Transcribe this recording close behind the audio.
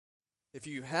If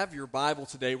you have your Bible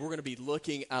today, we're going to be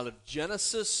looking out of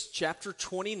Genesis chapter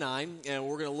 29, and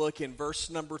we're going to look in verse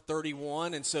number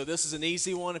 31. And so this is an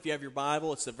easy one. If you have your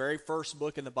Bible, it's the very first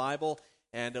book in the Bible,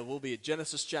 and we'll be at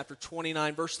Genesis chapter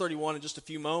 29, verse 31 in just a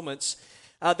few moments.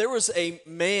 There was a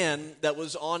man that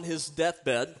was on his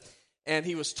deathbed, and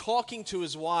he was talking to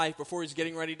his wife before he was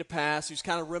getting ready to pass. He was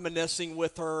kind of reminiscing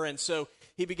with her, and so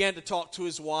he began to talk to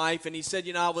his wife, and he said,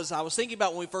 I was thinking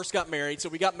about when we first got married. So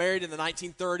we got married in the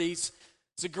 1930s.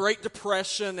 It's a Great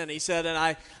Depression, and he said,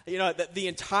 the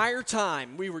entire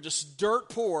time we were just dirt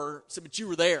poor, said, but you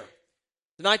were there.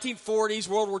 The 1940s,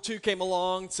 World War II came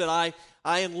along, said,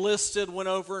 I enlisted, went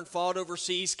over and fought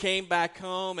overseas, came back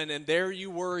home, and then there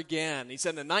you were again. He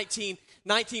said in the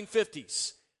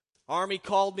 1950s, Army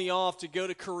called me off to go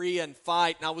to Korea and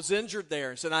fight, and I was injured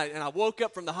there. And I woke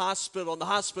up from the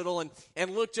hospital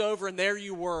and looked over, and there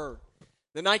you were.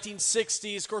 The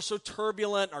 1960s, of course, so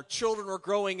turbulent. Our children were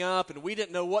growing up, and we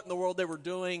didn't know what in the world they were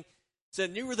doing.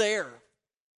 Said, you were there.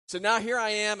 So now here I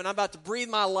am, and I'm about to breathe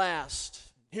my last.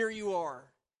 Here you are.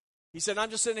 He said, I'm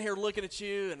just sitting here looking at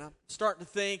you, and I'm starting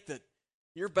to think that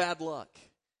you're bad luck.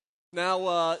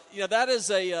 Now, that is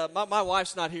my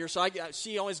wife's not here, so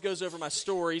she always goes over my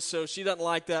stories, so she doesn't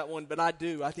like that one, but I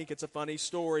do. I think it's a funny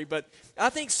story. But I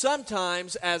think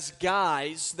sometimes as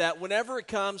guys that whenever it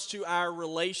comes to our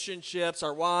relationships,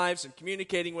 our wives, and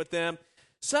communicating with them,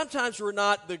 sometimes we're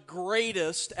not the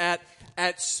greatest at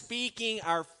speaking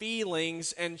our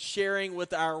feelings and sharing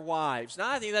with our wives.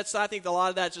 Now, I think a lot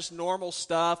of that's just normal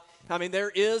stuff. I mean,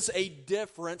 there is a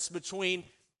difference between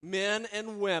men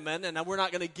and women, and we're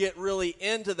not going to get really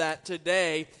into that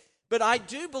today, but I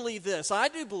do believe this. I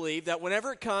do believe that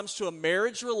whenever it comes to a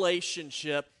marriage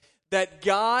relationship, that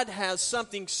God has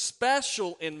something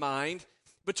special in mind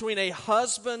between a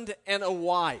husband and a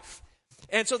wife.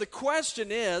 And so the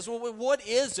question is, well, what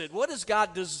is it? What does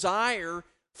God desire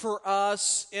for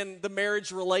us in the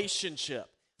marriage relationship?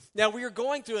 Now, we are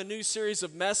going through a new series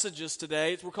of messages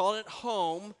today. We're calling it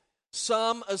Home,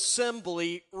 Some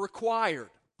Assembly Required.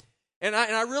 And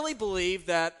I really believe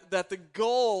that the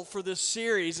goal for this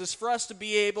series is for us to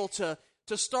be able to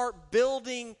start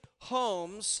building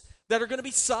homes that are going to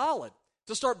be solid,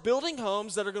 to start building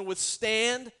homes that are going to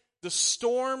withstand the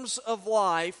storms of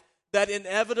life that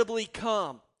inevitably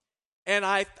come. And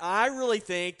I really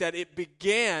think that it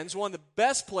begins, one of the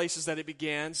best places that it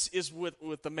begins is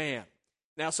with the man.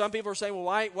 Now, some people are saying,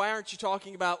 well, why aren't you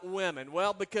talking about women?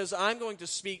 Well, because I'm going to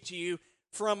speak to you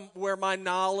from where my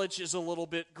knowledge is a little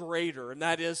bit greater, and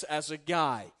that is as a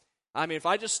guy. I mean, if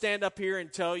I just stand up here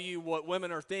and tell you what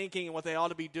women are thinking and what they ought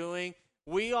to be doing,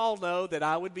 we all know that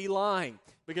I would be lying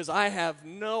because I have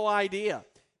no idea.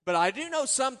 But I do know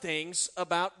some things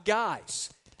about guys,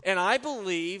 and I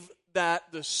believe that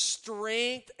the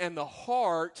strength and the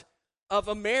heart of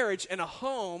a marriage and a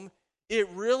home, it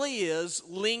really is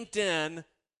linked in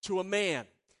to a man.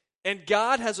 And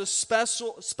God has a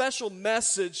special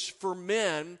message for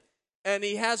men, and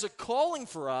He has a calling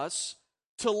for us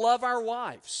to love our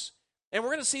wives. And we're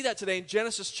going to see that today in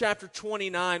Genesis chapter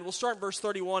 29. We'll start in verse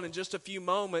 31 in just a few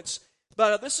moments.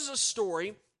 But this is a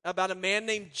story about a man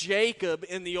named Jacob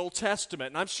in the Old Testament.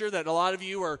 And I'm sure that a lot of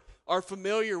you are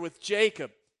familiar with Jacob.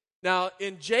 Now,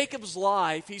 in Jacob's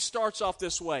life, he starts off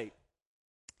this way.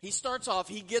 He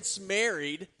gets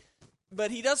married. But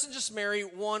he doesn't just marry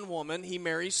one woman, he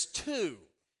marries two.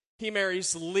 He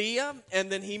marries Leah,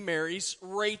 and then he marries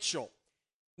Rachel.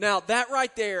 Now, that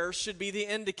right there should be the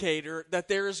indicator that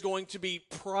there is going to be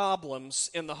problems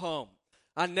in the home.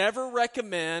 I never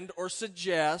recommend or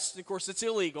suggest, of course it's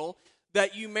illegal,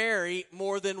 that you marry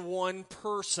more than one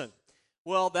person.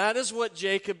 Well, that is what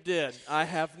Jacob did. I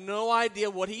have no idea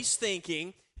what he's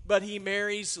thinking, but he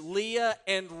marries Leah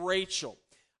and Rachel.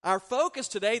 Our focus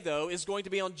today, though, is going to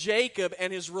be on Jacob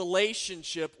and his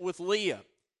relationship with Leah.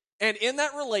 And in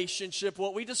that relationship,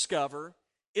 what we discover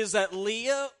is that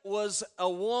Leah was a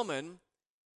woman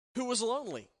who was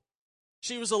lonely.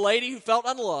 She was a lady who felt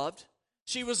unloved.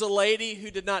 She was a lady who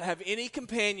did not have any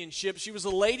companionship. She was a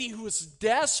lady who was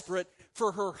desperate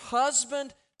for her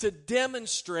husband to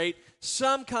demonstrate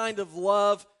some kind of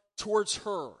love towards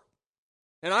her.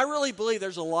 And I really believe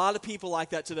there's a lot of people like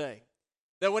that today.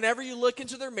 That whenever you look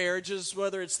into their marriages,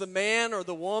 whether it's the man or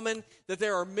the woman, that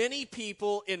there are many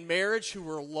people in marriage who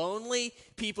are lonely,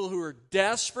 people who are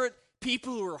desperate,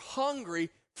 people who are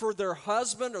hungry for their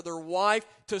husband or their wife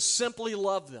to simply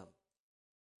love them.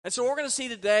 And so what we're going to see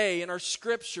today in our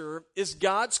scripture is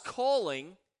God's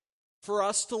calling for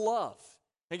us to love.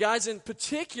 And guys, in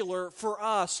particular, for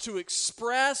us to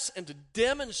express and to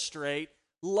demonstrate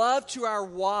love to our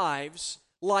wives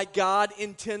like God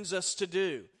intends us to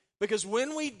do. Because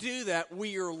when we do that,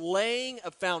 we are laying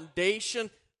a foundation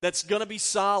that's going to be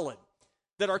solid,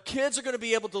 that our kids are going to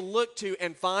be able to look to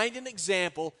and find an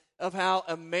example of how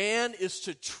a man is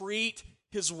to treat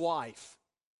his wife.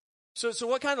 So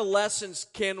what kind of lessons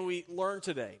can we learn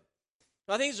today?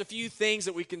 I think there's a few things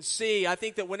that we can see. I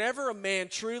think that whenever a man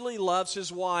truly loves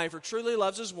his wife or truly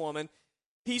loves his woman,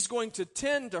 he's going to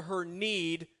tend to her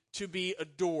need to be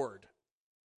adored.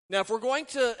 Now, if we're going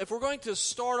to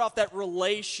start off that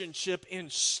relationship in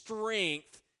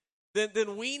strength,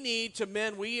 then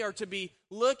we are to be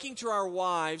looking to our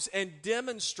wives and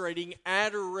demonstrating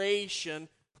adoration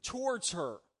towards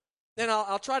her. And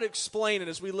I'll try to explain it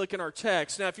as we look in our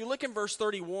text. Now, if you look in verse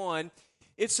 31,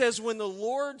 it says, when the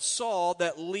Lord saw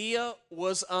that Leah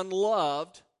was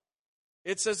unloved,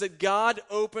 it says that God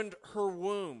opened her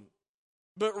womb.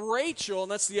 But Rachel,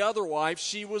 and that's the other wife,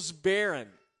 she was barren.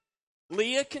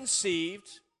 Leah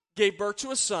conceived, gave birth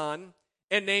to a son,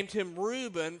 and named him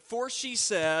Reuben, for she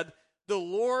said, the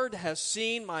Lord has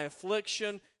seen my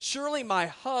affliction. Surely my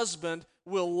husband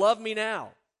will love me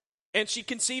now. And she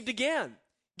conceived again,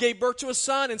 gave birth to a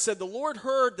son, and said, the Lord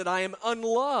heard that I am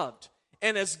unloved,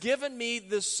 and has given me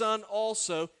this son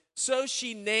also. So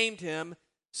she named him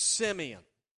Simeon.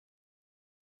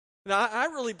 Now, I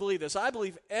really believe this. I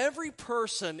believe every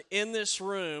person in this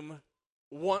room,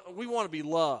 we want to be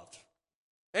loved.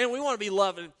 And we want to be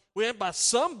loved by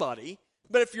somebody.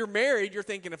 But if you're married, you're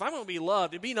thinking, if I'm going to be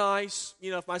loved, it'd be nice,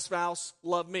 if my spouse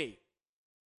loved me.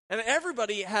 And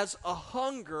everybody has a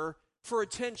hunger for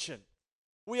attention.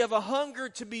 We have a hunger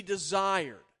to be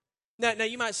desired. Now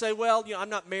you might say, well, I'm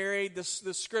not married. This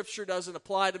scripture doesn't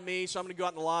apply to me, so I'm going to go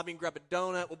out in the lobby and grab a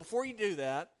donut. Well, before you do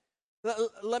that,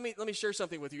 let me share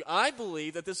something with you. I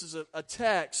believe that this is a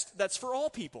text that's for all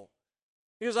people.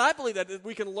 Because I believe that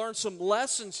we can learn some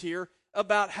lessons here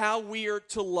about how we are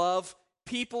to love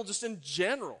people just in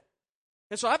general.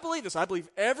 And so I believe this. I believe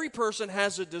every person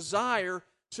has a desire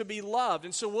to be loved.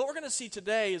 And so what we're going to see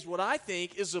today is what I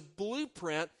think is a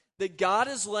blueprint that God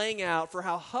is laying out for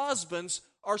how husbands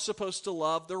are supposed to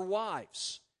love their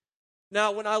wives.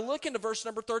 Now, when I look into verse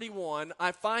number 31,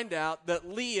 I find out that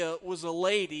Leah was a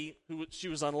lady she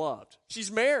was unloved.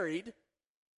 She's married,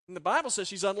 and the Bible says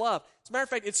she's unloved. As a matter of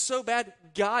fact, it's so bad,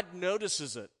 God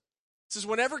notices it. It says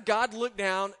whenever God looked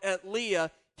down at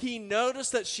Leah, he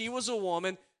noticed that she was a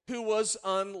woman who was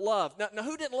unloved. Now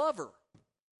who didn't love her?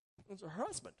 It was her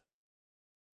husband.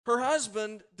 Her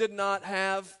husband did not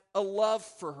have a love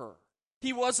for her.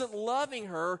 He wasn't loving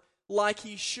her like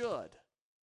he should.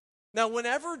 Now,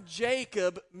 whenever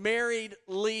Jacob married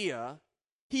Leah,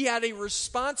 he had a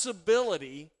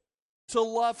responsibility to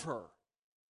love her.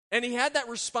 And he had that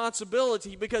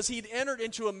responsibility because he'd entered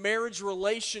into a marriage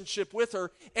relationship with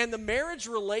her. And the marriage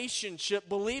relationship,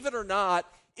 believe it or not,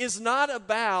 is not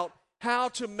about how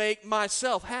to make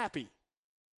myself happy.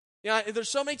 There's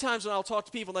so many times when I'll talk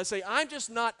to people and they say, I'm just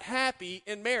not happy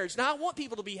in marriage. Now, I want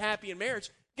people to be happy in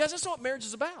marriage. Guys, that's not what marriage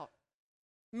is about.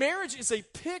 Marriage is a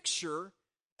picture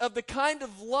of the kind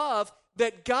of love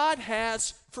that God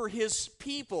has for his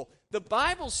people. The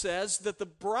Bible says that the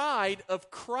bride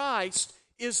of Christ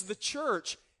is the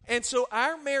church. And so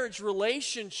our marriage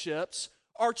relationships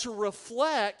are to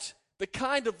reflect the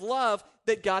kind of love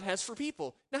that God has for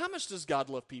people. Now, how much does God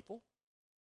love people?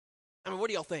 I mean, what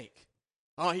do y'all think?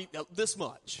 This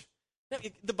much. Now,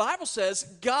 the Bible says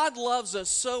God loves us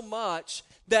so much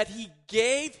that he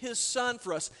gave his son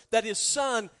for us, that his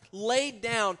son laid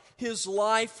down his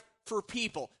life for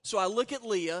people. So I look at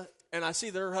Leah, and I see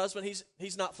that her husband,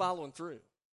 he's not following through.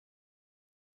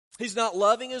 He's not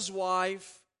loving his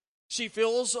wife. She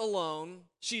feels alone.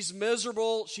 She's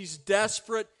miserable. She's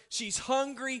desperate. She's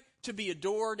hungry to be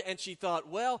adored. And she thought,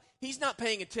 well, he's not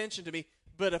paying attention to me.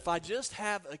 But if I just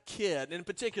have a kid, and in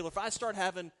particular, if I start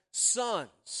having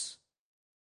sons,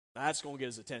 that's going to get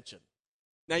his attention.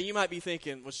 Now, you might be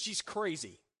thinking, well, she's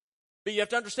crazy. But you have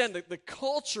to understand that the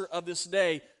culture of this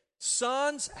day,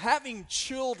 sons, having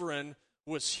children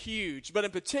was huge. But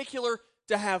in particular,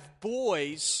 to have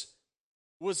boys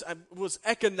was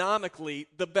economically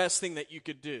the best thing that you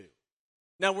could do.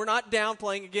 Now, we're not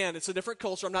downplaying, again, it's a different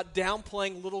culture. I'm not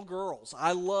downplaying little girls.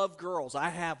 I love girls. I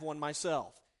have one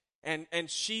myself. And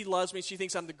she loves me. She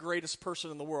thinks I'm the greatest person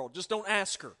in the world. Just don't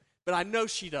ask her. But I know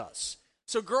she does.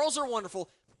 So girls are wonderful,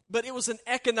 but it was an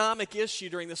economic issue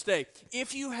during this day.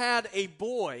 If you had a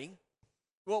boy,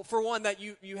 well, for one, that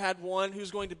you had one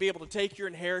who's going to be able to take your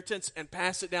inheritance and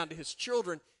pass it down to his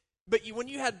children. But when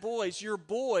you had boys, your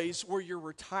boys were your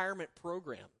retirement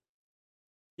program.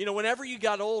 Whenever you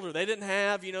got older, they didn't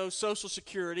have, Social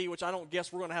Security, which I don't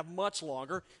guess we're going to have much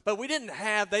longer, but they didn't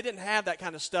have that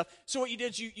kind of stuff. So what you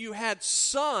did, you had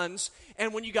sons,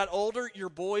 and when you got older, your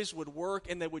boys would work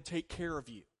and they would take care of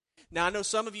you. Now, I know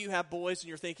some of you have boys and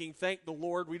you're thinking, thank the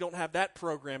Lord, we don't have that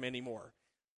program anymore.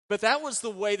 But that was the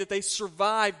way that they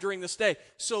survived during this day.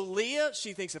 So Leah,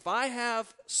 she thinks, if I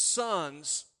have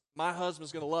sons, my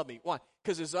husband's going to love me. Why?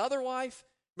 Because his other wife,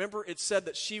 remember, it said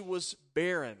that she was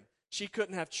barren. She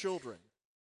couldn't have children.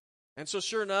 And so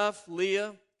sure enough,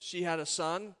 Leah, she had a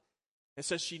son. It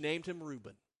says she named him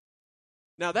Reuben.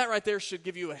 Now that right there should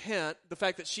give you a hint, the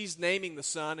fact that she's naming the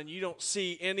son, and you don't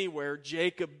see anywhere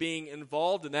Jacob being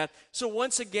involved in that. So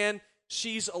once again,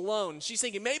 she's alone. She's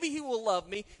thinking, maybe he will love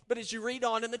me. But as you read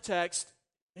on in the text,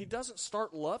 he doesn't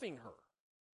start loving her.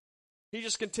 He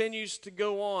just continues to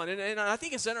go on. And I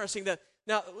think it's interesting that,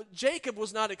 now, Jacob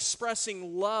was not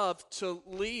expressing love to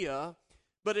Leah,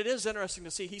 but it is interesting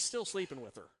to see he's still sleeping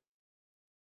with her.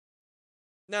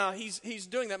 Now, he's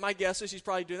doing that. My guess is he's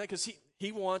probably doing that because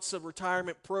he wants a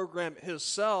retirement program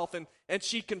himself, and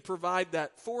she can provide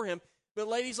that for him. But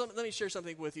ladies, let me share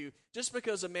something with you. Just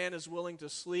because a man is willing to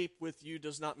sleep with you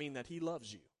does not mean that he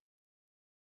loves you.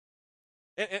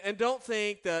 And don't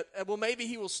think that, well, maybe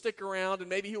he will stick around and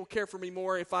maybe he will care for me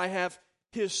more if I have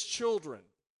his children.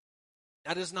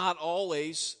 That is not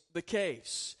always the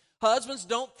case. Husbands,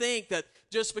 don't think that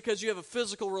just because you have a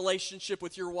physical relationship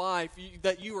with your wife,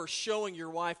 that you are showing your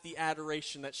wife the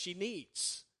adoration that she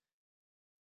needs.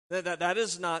 That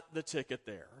is not the ticket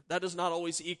there. That does not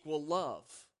always equal love.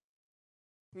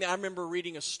 Now, I remember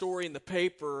reading a story in the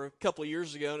paper a couple of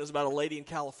years ago, and it was about a lady in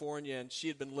California, and she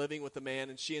had been living with a man,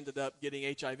 and she ended up getting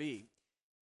HIV.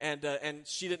 And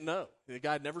she didn't know. The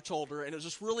guy had never told her, and it was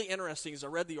just really interesting. As I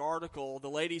read the article, the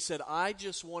lady said, I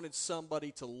just wanted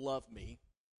somebody to love me.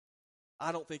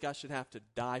 I don't think I should have to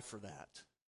die for that.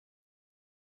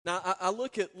 Now, I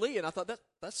look at Leah, and I thought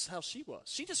that's how she was.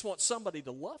 She just wants somebody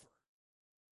to love her.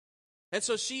 And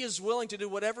so she is willing to do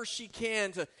whatever she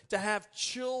can to have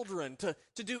children, to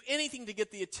do anything to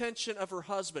get the attention of her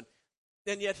husband.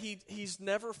 And yet he's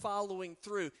never following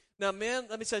through. Now, men,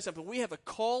 let me say something. We have a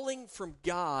calling from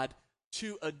God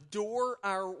to adore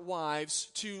our wives,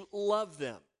 to love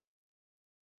them,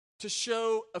 to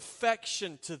show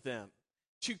affection to them,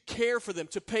 to care for them,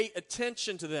 to pay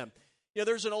attention to them.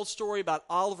 There's an old story about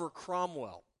Oliver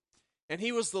Cromwell. And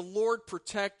he was the Lord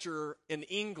Protector in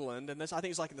England, and this, I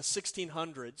think it's like in the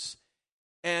 1600s.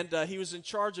 And he was in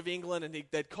charge of England, and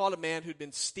they'd caught a man who'd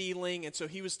been stealing, and so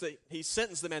he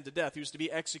sentenced the man to death. He was to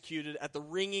be executed at the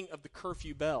ringing of the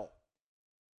curfew bell.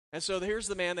 And so here's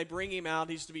the man, they bring him out,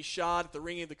 he's to be shot at the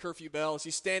ringing of the curfew bell. As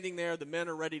he's standing there, the men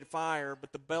are ready to fire,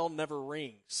 but the bell never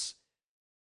rings.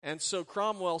 And so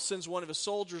Cromwell sends one of his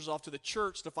soldiers off to the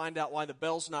church to find out why the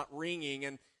bell's not ringing,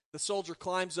 and the soldier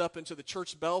climbs up into the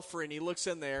church belfry, and he looks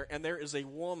in there, and there is a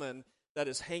woman that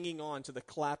is hanging on to the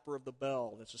clapper of the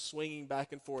bell. It's just swinging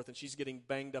back and forth, and she's getting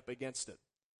banged up against it.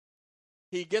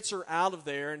 He gets her out of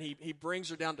there, and he brings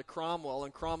her down to Cromwell,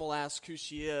 and Cromwell asks who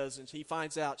she is, and he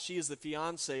finds out she is the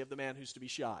fiancée of the man who's to be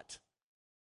shot.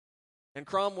 And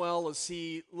Cromwell, as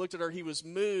he looked at her, he was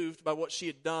moved by what she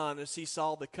had done as he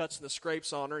saw the cuts and the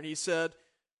scrapes on her, and he said,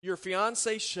 your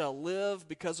fiancé shall live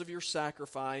because of your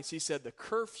sacrifice. He said, the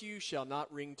curfew shall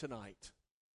not ring tonight.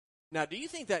 Now, do you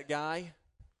think that guy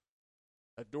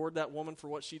adored that woman for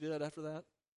what she did after that?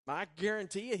 I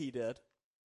guarantee you he did.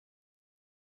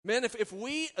 Men, if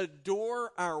we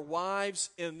adore our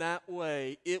wives in that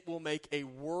way, it will make a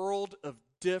world of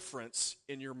difference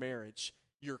in your marriage.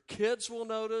 Your kids will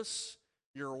notice.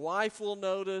 Your wife will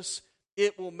notice.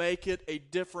 It will make it a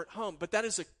different home. But that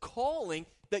is a calling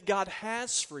that God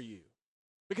has for you,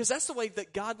 because that's the way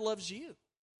that God loves you.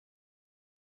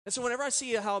 And so whenever I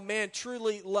see how a man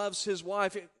truly loves his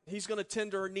wife, he's going to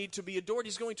tend to her need to be adored.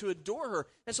 He's going to adore her.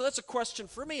 And so that's a question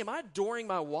for me. Am I adoring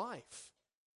my wife?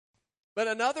 But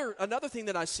another thing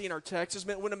that I see in our text is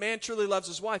when a man truly loves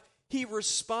his wife, he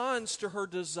responds to her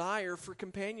desire for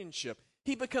companionship.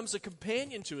 He becomes a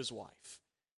companion to his wife.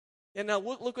 And now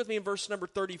look with me in verse number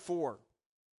 34.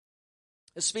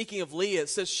 Speaking of Leah, it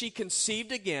says, she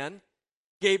conceived again,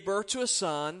 gave birth to a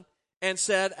son, and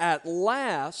said, at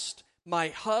last my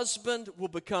husband will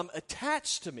become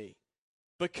attached to me,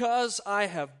 because I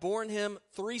have borne him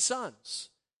 3 sons.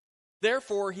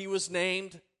 Therefore he was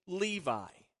named Levi.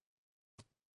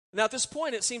 Now at this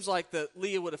point it seems like that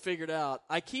Leah would have figured out,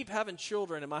 I keep having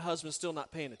children and my husband's still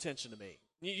not paying attention to me.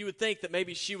 You would think that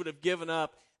maybe she would have given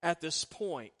up at this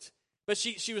point. But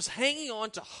she was hanging on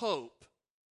to hope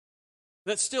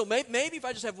that still, maybe if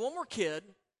I just have one more kid,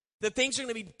 that things are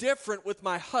going to be different with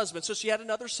my husband. So she had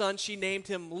another son. She named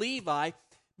him Levi.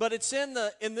 But it's in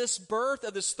this birth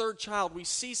of this third child, we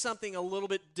see something a little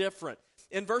bit different.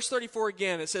 In verse 34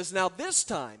 again, it says, "Now this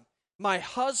time my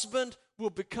husband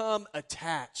will become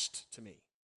attached to me."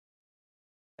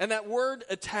 And that word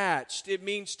attached, it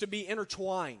means to be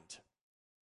intertwined.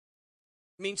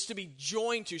 It means to be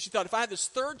joined to. She thought, if I have this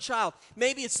third child,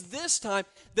 maybe it's this time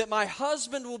that my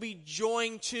husband will be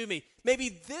joined to me. Maybe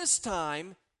this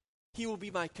time he will be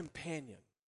my companion.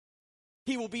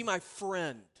 He will be my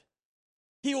friend.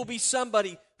 He will be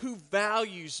somebody who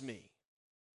values me.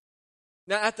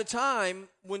 Now, at the time,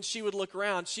 when she would look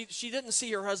around, she didn't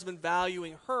see her husband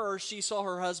valuing her. She saw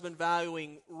her husband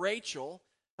valuing Rachel.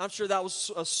 I'm sure that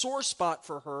was a sore spot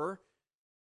for her.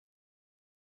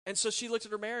 And so she looked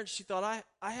at her marriage. She thought,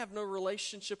 I have no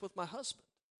relationship with my husband,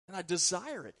 and I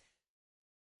desire it.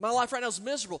 My life right now is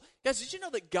miserable. Guys, did you know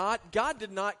that God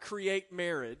did not create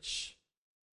marriage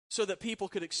so that people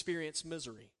could experience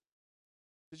misery?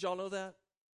 Did y'all know that?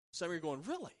 Some of you are going,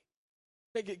 really?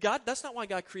 God, that's not why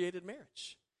God created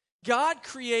marriage. God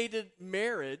created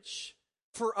marriage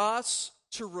for us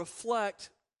to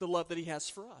reflect the love that He has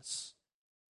for us.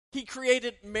 He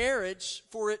created marriage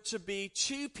for it to be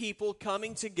two people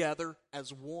coming together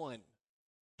as one.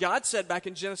 God said back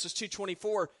in Genesis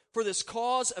 2:24, "For this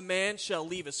cause a man shall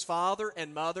leave his father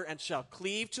and mother and shall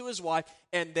cleave to his wife,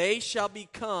 and they shall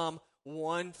become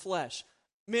one flesh."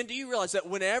 Men, do you realize that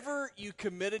whenever you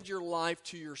committed your life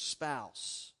to your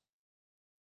spouse,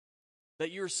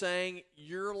 that you're saying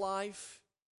your life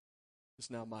is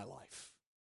now my life?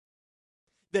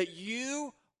 That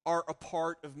you are a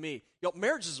part of me. Y'all,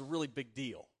 marriage is a really big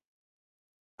deal.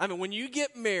 I mean, when you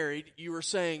get married, you are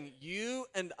saying you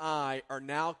and I are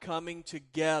now coming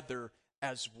together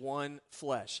as one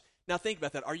flesh. Now think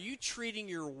about that. Are you treating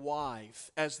your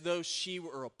wife as though she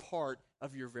were a part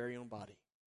of your very own body?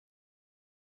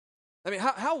 I mean,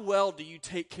 how well do you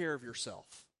take care of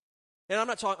yourself? And I'm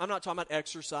not talking about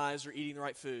exercise or eating the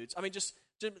right foods. I mean, just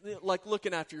like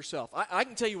looking after yourself. I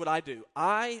can tell you what I do.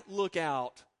 I look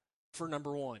out for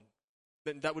number one.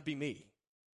 That would be me.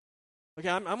 Okay,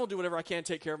 I'm going to do whatever I can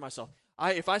to take care of myself.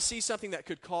 If I see something that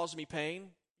could cause me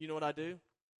pain, you know what I do?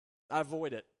 I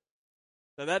avoid it.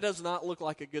 Now, that does not look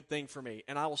like a good thing for me,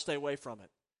 and I will stay away from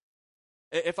it.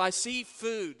 If I see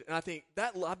food and I think,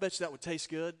 I bet you that would taste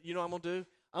good, you know what I'm going to do?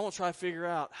 I'm going to try to figure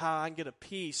out how I can get a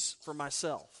piece for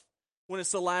myself. When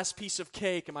it's the last piece of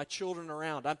cake and my children are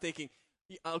around, I'm thinking,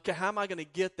 okay, how am I going to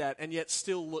get that and yet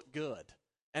still look good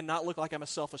and not look like I'm a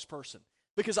selfish person?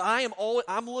 Because I'm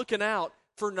looking out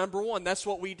for number one. That's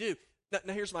what we do.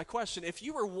 Now here's my question. If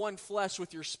you were one flesh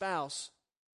with your spouse,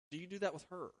 do you do that with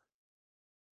her?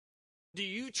 Do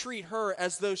you treat her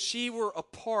as though she were a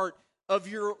part of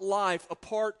your life, a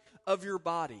part of your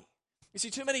body? You see,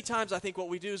 too many times I think what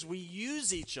we do is we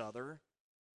use each other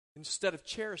instead of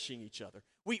cherishing each other.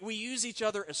 We use each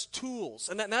other as tools.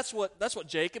 And that's what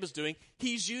Jacob is doing.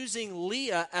 He's using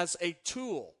Leah as a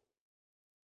tool.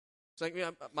 It's like,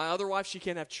 my other wife, she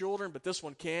can't have children, but this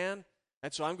one can.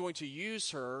 And so I'm going to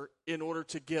use her in order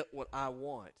to get what I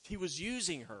want. He was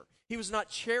using her. He was not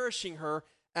cherishing her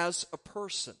as a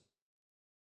person.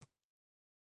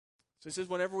 So he says,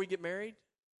 whenever we get married,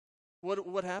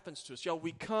 what happens to us? Y'all,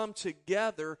 we come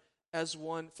together as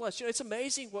one flesh. You know, it's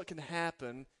amazing what can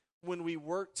happen when we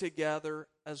work together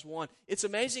as one. It's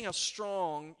amazing how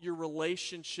strong your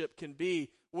relationship can be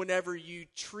whenever you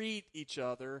treat each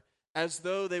other as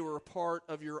though they were a part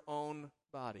of your own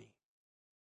body.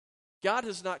 God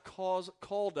has not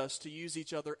called us to use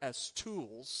each other as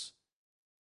tools,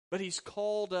 but He's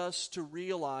called us to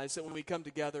realize that when we come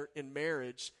together in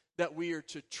marriage, that we are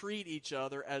to treat each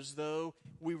other as though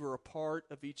we were a part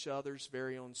of each other's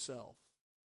very own self.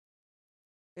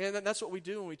 And that's what we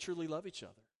do when we truly love each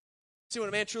other. See, when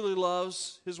a man truly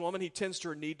loves his woman, he tends to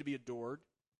her need to be adored.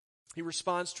 He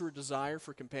responds to her desire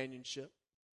for companionship.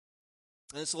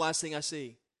 And it's the last thing I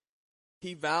see.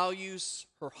 He values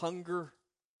her hunger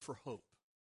for hope.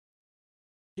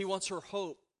 He wants her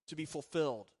hope to be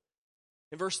fulfilled.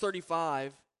 In verse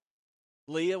 35,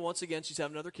 Leah, once again, she's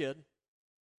having another kid.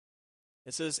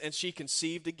 It says, and she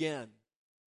conceived again,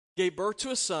 gave birth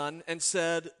to a son, and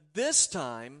said, this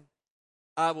time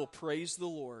I will praise the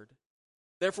Lord.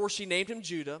 Therefore she named him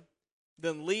Judah.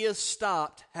 Then Leah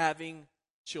stopped having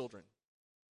children.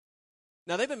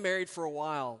 Now, they've been married for a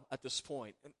while at this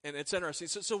point, and it's interesting.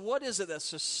 So what is it that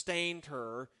sustained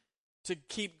her to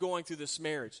keep going through this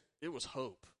marriage? It was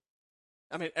hope.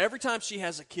 I mean, every time she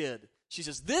has a kid, she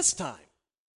says, this time,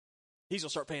 he's going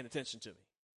to start paying attention to me.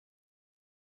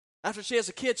 After she has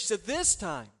a kid, she said, this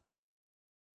time,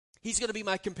 he's going to be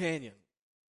my companion.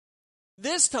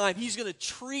 This time, he's going to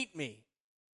treat me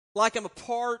like I'm a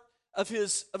part of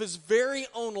his very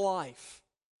own life.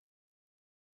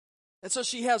 And so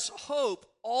she has hope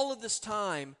all of this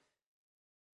time,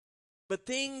 but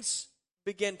things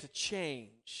begin to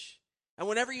change. And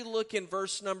whenever you look in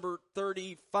verse number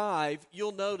 35,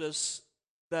 you'll notice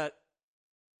that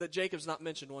Jacob's not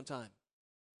mentioned one time.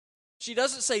 She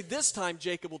doesn't say this time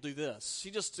Jacob will do this.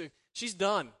 She's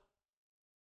done.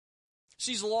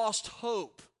 She's lost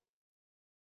hope.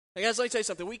 Hey guys, let me tell you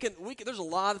something. We can. There's a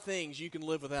lot of things you can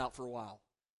live without for a while.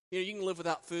 You can live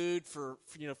without food for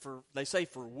they say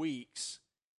for weeks.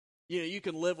 You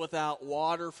can live without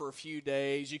water for a few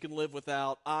days. You can live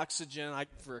without oxygen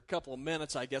for a couple of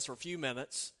minutes, I guess, or a few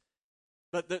minutes.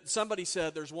 But somebody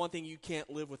said there's one thing you can't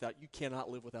live without. You cannot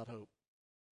live without hope.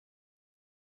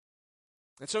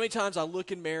 And so many times I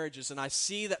look in marriages and I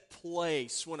see that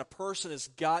place when a person has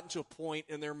gotten to a point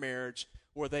in their marriage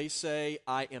where they say,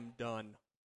 I am done.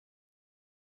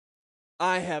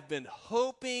 I have been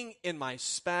hoping in my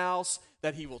spouse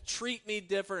that he will treat me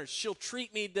different, or she'll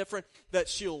treat me different, that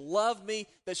she'll love me,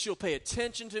 that she'll pay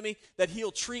attention to me, that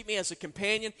he'll treat me as a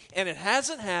companion, and it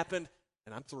hasn't happened,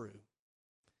 and I'm through.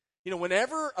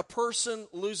 Whenever a person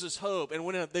loses hope, and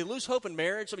when they lose hope in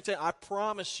marriage, let me tell you, I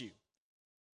promise you,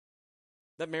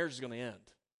 that marriage is going to end.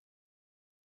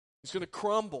 It's going to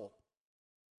crumble.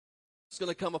 It's going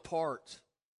to come apart.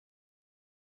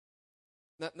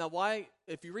 Now, why?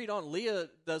 If you read on, Leah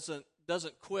doesn't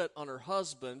quit on her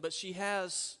husband, but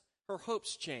her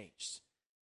hopes changed.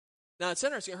 Now, it's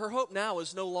interesting. Her hope now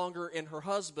is no longer in her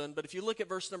husband, but if you look at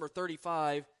verse number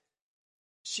 35,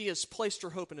 she has placed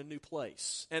her hope in a new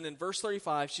place. And in verse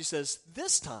 35, she says,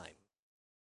 this time,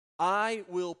 I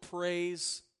will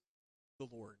praise the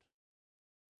Lord.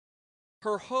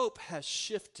 Her hope has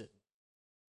shifted.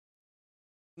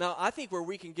 Now, I think where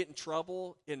we can get in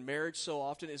trouble in marriage so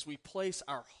often is we place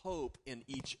our hope in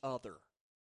each other.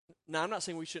 Now, I'm not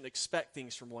saying we shouldn't expect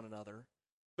things from one another,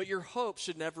 but your hope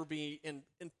should never be in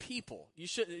people.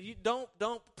 You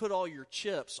don't put all your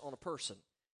chips on a person,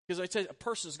 because I tell you, a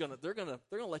person's they're gonna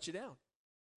let you down.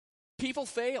 People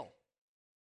fail.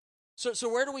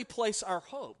 So where do we place our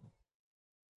hope?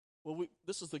 Well,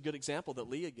 this is the good example that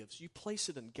Leah gives. You place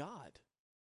it in God.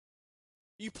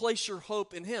 You place your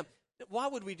hope in Him. Why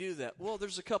would we do that? Well,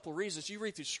 there's a couple reasons. You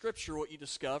read through Scripture, what you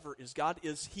discover is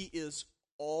He is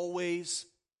always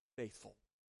faithful.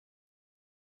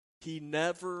 He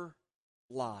never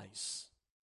lies.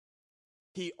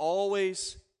 He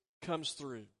always comes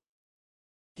through.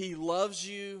 He loves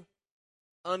you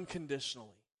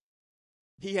unconditionally.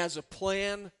 He has a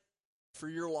plan for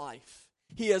your life.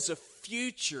 He has a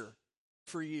future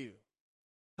for you.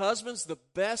 Husbands, the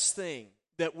best thing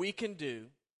that we can do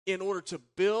in order to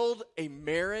build a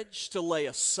marriage, to lay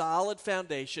a solid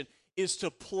foundation, is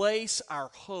to place our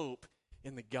hope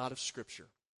in the God of Scripture.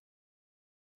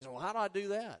 So how do I do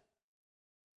that?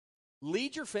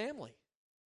 Lead your family.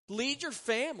 Lead your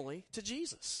family to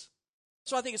Jesus.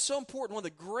 So I think it's so important. One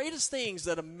of the greatest things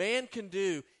that a man can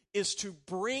do is to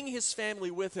bring his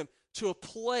family with him to a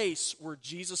place where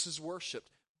Jesus is worshiped.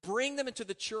 Bring them into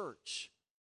the church.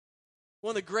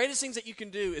 One of the greatest things that you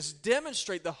can do is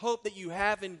demonstrate the hope that you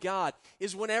have in God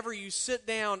is whenever you sit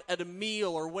down at a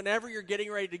meal, or whenever you're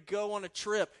getting ready to go on a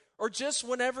trip, or just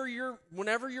whenever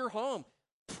you're home,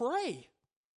 pray.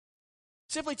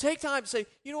 Simply take time to say,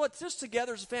 you know what, just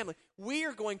together as a family, we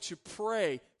are going to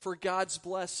pray for God's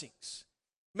blessings.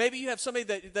 Maybe you have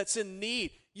somebody that's in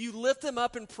need. You lift them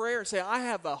up in prayer and say, I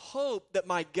have a hope that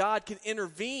my God can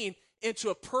intervene into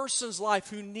a person's life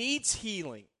who needs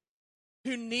healing,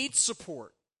 who needs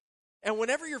support. And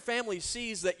whenever your family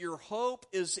sees that your hope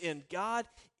is in God,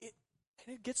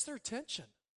 it gets their attention.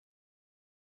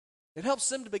 It helps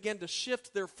them to begin to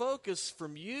shift their focus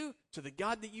from you to the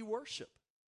God that you worship.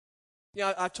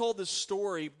 I've told this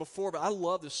story before, but I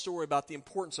love this story about the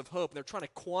importance of hope. And they're trying to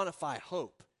quantify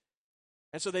hope.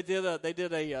 And so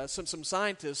some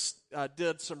scientists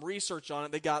did some research on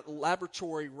it. They got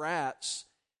laboratory rats,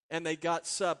 and they got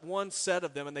one set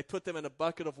of them, and they put them in a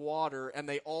bucket of water, and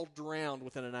they all drowned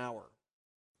within an hour.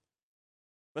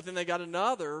 But then they got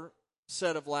another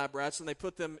set of lab rats, and they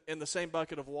put them in the same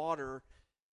bucket of water,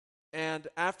 and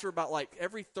after about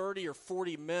every 30 or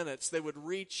 40 minutes, they would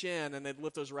reach in, and they'd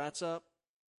lift those rats up,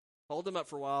 hold them up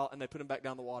for a while, and they put them back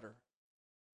down the water.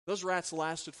 Those rats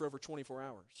lasted for over 24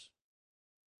 hours.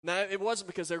 Now, it wasn't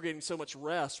because they were getting so much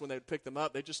rest when they would pick them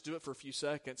up. They'd just do it for a few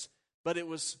seconds. But it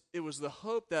was the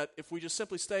hope that if we just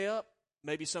simply stay up,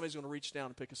 maybe somebody's going to reach down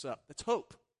and pick us up. That's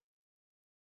hope.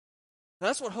 Now,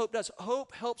 that's what hope does.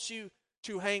 Hope helps you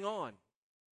to hang on.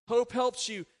 Hope helps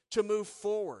you to move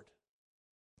forward.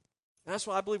 And that's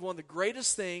why I believe one of the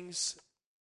greatest things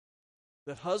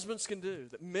that husbands can do,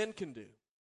 that men can do,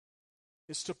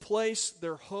 is to place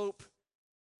their hope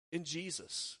in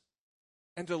Jesus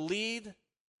and to lead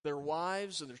their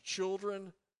wives and their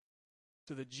children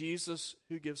to the Jesus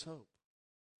who gives hope.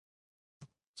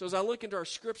 So as I look into our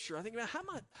scripture, I think, man, how am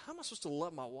I supposed to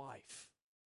love my wife?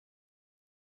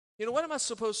 You know, what am I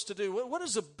supposed to do? What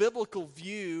is a biblical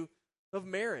view of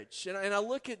marriage? And I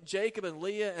look at Jacob and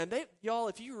Leah, and y'all,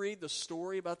 if you read the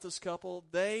story about this couple,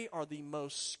 they are the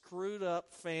most screwed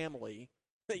up family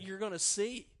that you're going to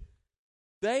see.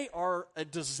 They are a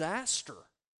disaster.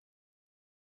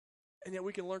 And yet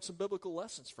we can learn some biblical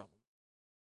lessons from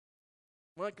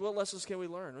them. What lessons can we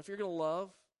learn? If you're going to love,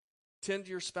 tend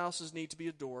to your spouse's need to be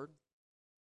adored,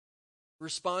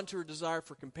 respond to her desire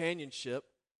for companionship,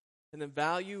 and then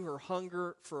value her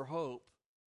hunger for hope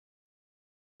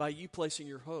by you placing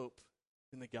your hope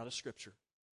in the God of Scripture.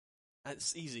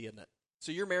 It's easy, isn't it?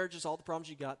 So your marriages, all the problems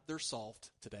you got, they're solved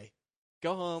today.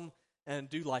 Go home and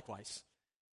do likewise.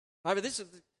 I mean,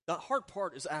 the hard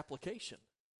part is application.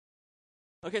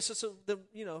 Okay, so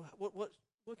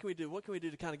what can we do? What can we do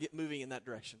to kind of get moving in that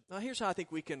direction? Now, here's how I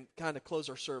think we can kind of close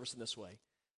our service in this way.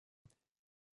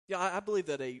 Yeah, I believe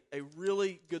that a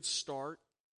really good start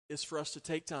is for us to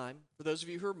take time, for those of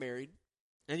you who are married,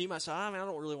 and you might say, I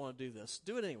don't really want to do this.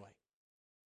 Do it anyway.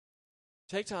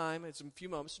 Take time, it's a few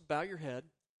moments, bow your head,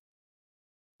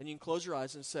 and you can close your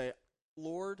eyes and say,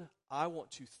 Lord, I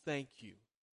want to thank you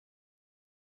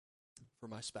for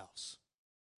my spouse.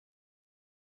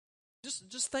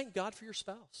 Just thank God for your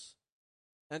spouse.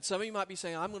 And some of you might be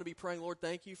saying, I'm going to be praying, Lord,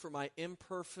 thank you for my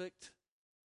imperfect,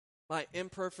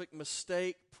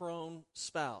 mistake-prone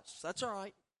spouse. That's all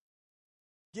right.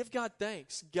 Give God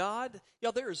thanks.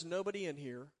 There is nobody in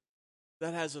here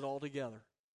that has it all together.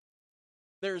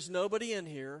 There is nobody in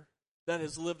here that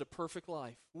has lived a perfect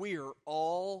life. We are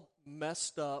all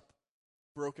messed up,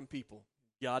 broken people.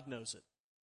 God knows it.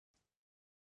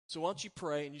 So why don't you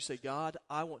pray and you say, God,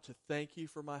 I want to thank you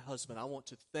for my husband. I want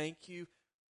to thank you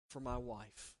for my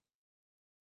wife.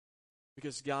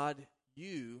 Because God,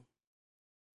 you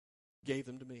gave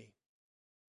them to me.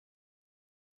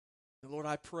 And Lord,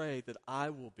 I pray that I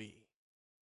will be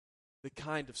the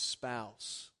kind of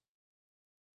spouse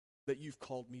that you've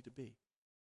called me to be.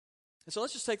 And so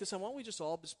let's just take this time. Why don't we just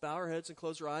all bow our heads and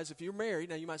close our eyes? If you're married,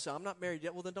 now you might say, I'm not married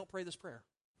yet. Well, then don't pray this prayer.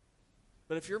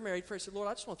 But if you're married, pray, say, Lord,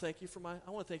 I want to thank you for my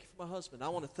husband. I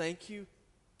want to thank you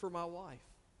for my wife.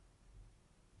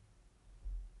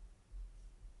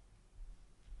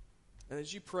 And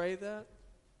as you pray that,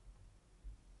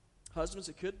 husbands,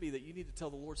 it could be that you need to tell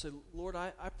the Lord, say, Lord,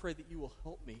 I pray that you will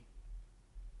help me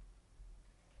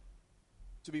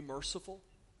to be merciful,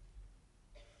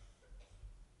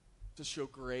 to show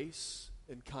grace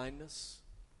and kindness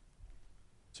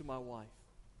to my wife.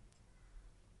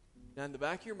 Now, in the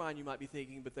back of your mind, you might be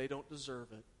thinking, but they don't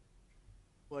deserve it.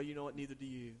 Well, you know what? Neither do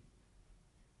you.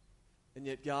 And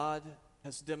yet God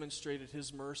has demonstrated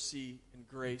his mercy and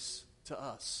grace to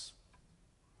us.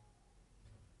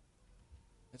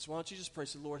 And so why don't you just pray,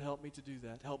 say, Lord, help me to do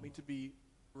that. Help me to be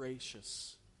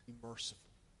gracious, be merciful.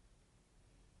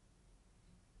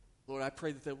 Lord, I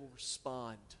pray that they will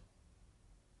respond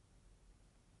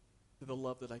to the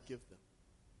love that I give them.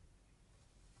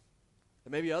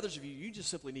 And maybe others of you, you just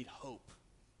simply need hope.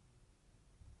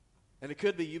 And it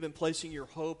could be you've been placing your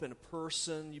hope in a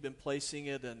person, you've been placing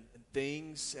it in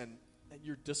things, and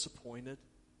you're disappointed.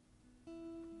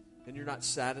 And you're not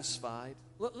satisfied.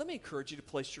 Let me encourage you to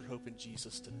place your hope in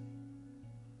Jesus today,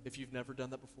 if you've never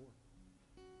done that before.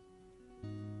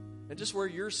 And just where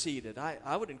you're seated,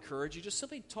 I would encourage you, just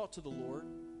simply talk to the Lord.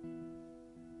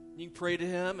 You can pray to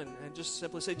him and just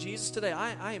simply say, Jesus, today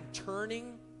I am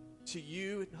turning to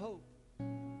you in hope.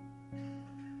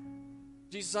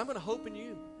 Jesus, I'm going to hope in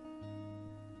you.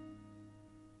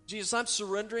 Jesus, I'm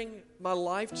surrendering my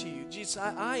life to you. Jesus,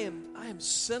 I am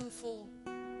sinful.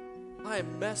 I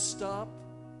am messed up.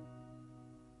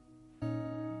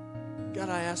 God,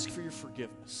 I ask for your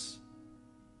forgiveness.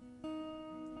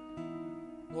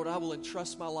 Lord, I will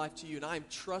entrust my life to you, and I am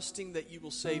trusting that you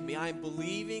will save me. I am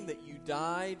believing that you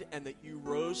died and that you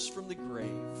rose from the grave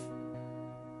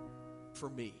for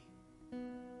me.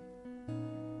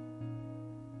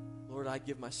 Lord, I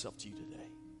give myself to you today.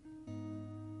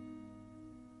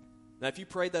 Now, if you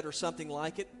prayed that or something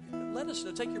like it, let us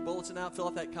know. Take your bulletin out, fill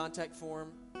out that contact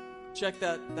form. Check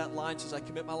that line that says, I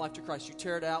commit my life to Christ. You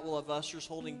tear it out. We'll have ushers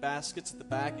holding baskets at the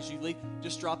back as you leave.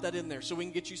 Just drop that in there so we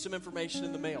can get you some information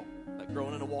in the mail about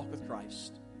growing in a walk with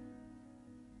Christ.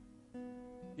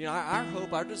 You know, our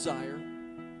hope, our desire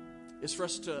is for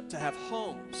us to have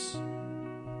homes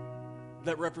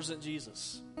that represent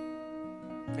Jesus.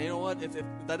 And you know what? If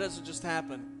that doesn't just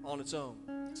happen on its own,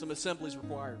 some assembly is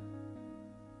required.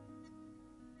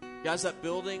 Guys, that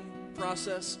building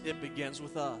process, it begins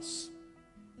with us.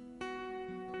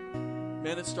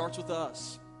 Man, it starts with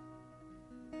us.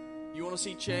 You want to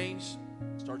see change?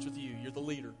 It starts with you. You're the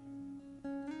leader.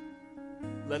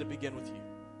 Let it begin with you.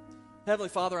 Heavenly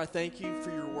Father, I thank you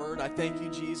for your word. I thank you,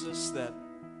 Jesus, that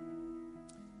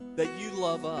you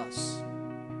love us.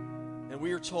 And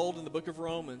we are told in the book of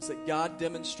Romans that God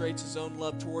demonstrates his own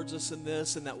love towards us in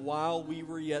this, and that while we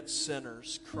were yet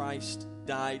sinners, Christ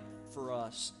died for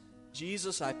us.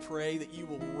 Jesus, I pray that you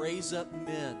will raise up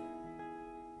men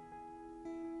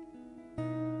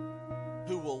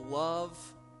who will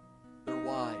love their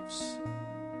wives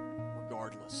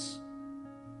regardless,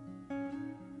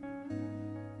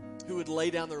 who would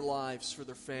lay down their lives for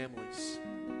their families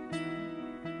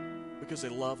because they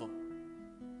love them.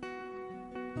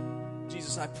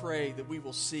 Jesus, I pray that we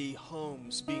will see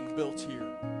homes being built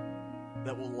here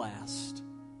that will last.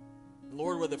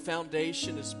 Lord, where the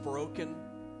foundation is broken,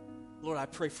 Lord, I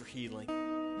pray for healing.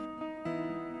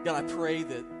 God, I pray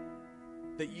that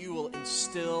you will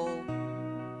instill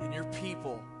in your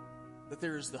people that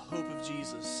there is the hope of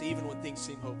Jesus, even when things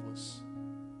seem hopeless.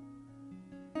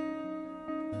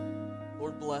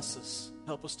 Lord, bless us.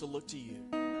 Help us to look to you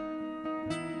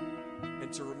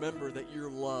and to remember that your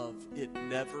love, it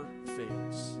never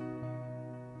fails.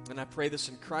 And I pray this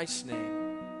in Christ's name.